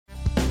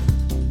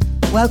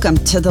Welcome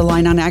to the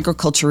Line on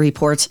Agriculture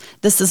Report.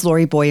 This is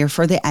Lori Boyer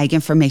for the Ag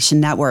Information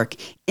Network.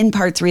 In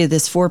part 3 of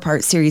this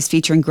 4-part series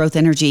featuring growth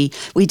energy,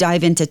 we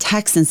dive into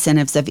tax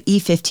incentives of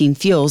E15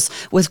 fuels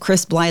with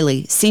Chris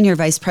Bliley, Senior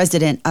Vice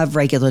President of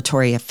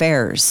Regulatory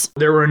Affairs.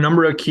 There were a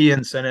number of key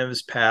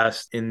incentives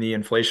passed in the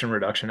Inflation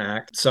Reduction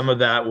Act. Some of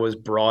that was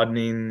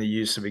broadening the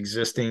use of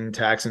existing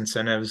tax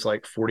incentives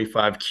like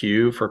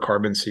 45Q for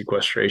carbon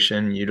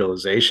sequestration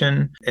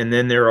utilization. And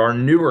then there are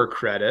newer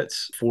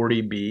credits,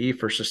 40B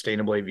for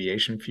sustainable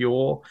aviation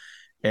fuel,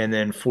 and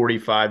then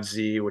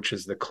 45Z, which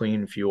is the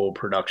clean fuel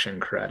production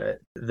credit.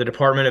 The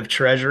Department of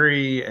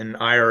Treasury and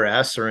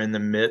IRS are in the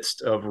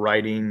midst of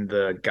writing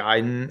the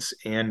guidance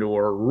and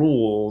or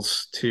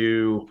rules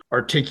to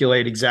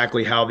articulate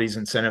exactly how these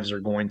incentives are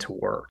going to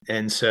work.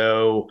 And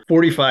so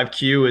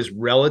 45Q is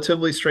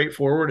relatively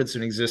straightforward. It's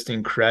an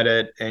existing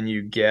credit, and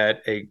you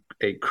get a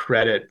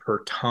credit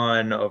per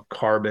ton of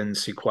carbon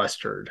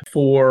sequestered.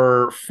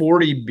 For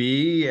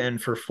 40B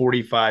and for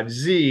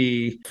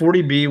 45Z,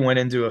 40B went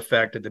into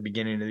effect at the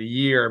beginning of the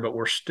year, but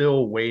we're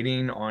still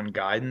waiting on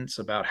guidance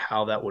about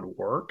how that would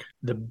work.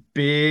 The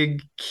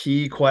big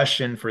key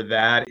question for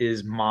that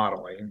is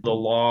modeling. The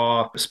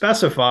law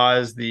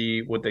specifies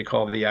what they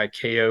call the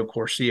ICAO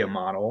CORSIA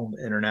model,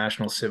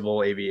 International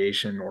Civil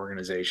Aviation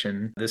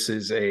Organization. This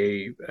is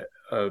a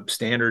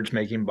standards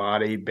making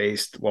body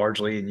based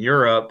largely in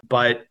Europe.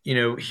 But,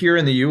 here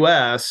in the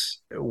U.S.,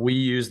 we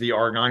use the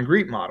Argonne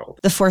GREET model.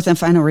 The fourth and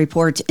final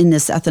report in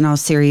this ethanol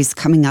series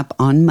coming up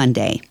on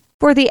Monday.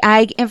 For the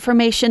Ag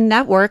Information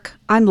Network,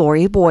 I'm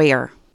Lori Boyer.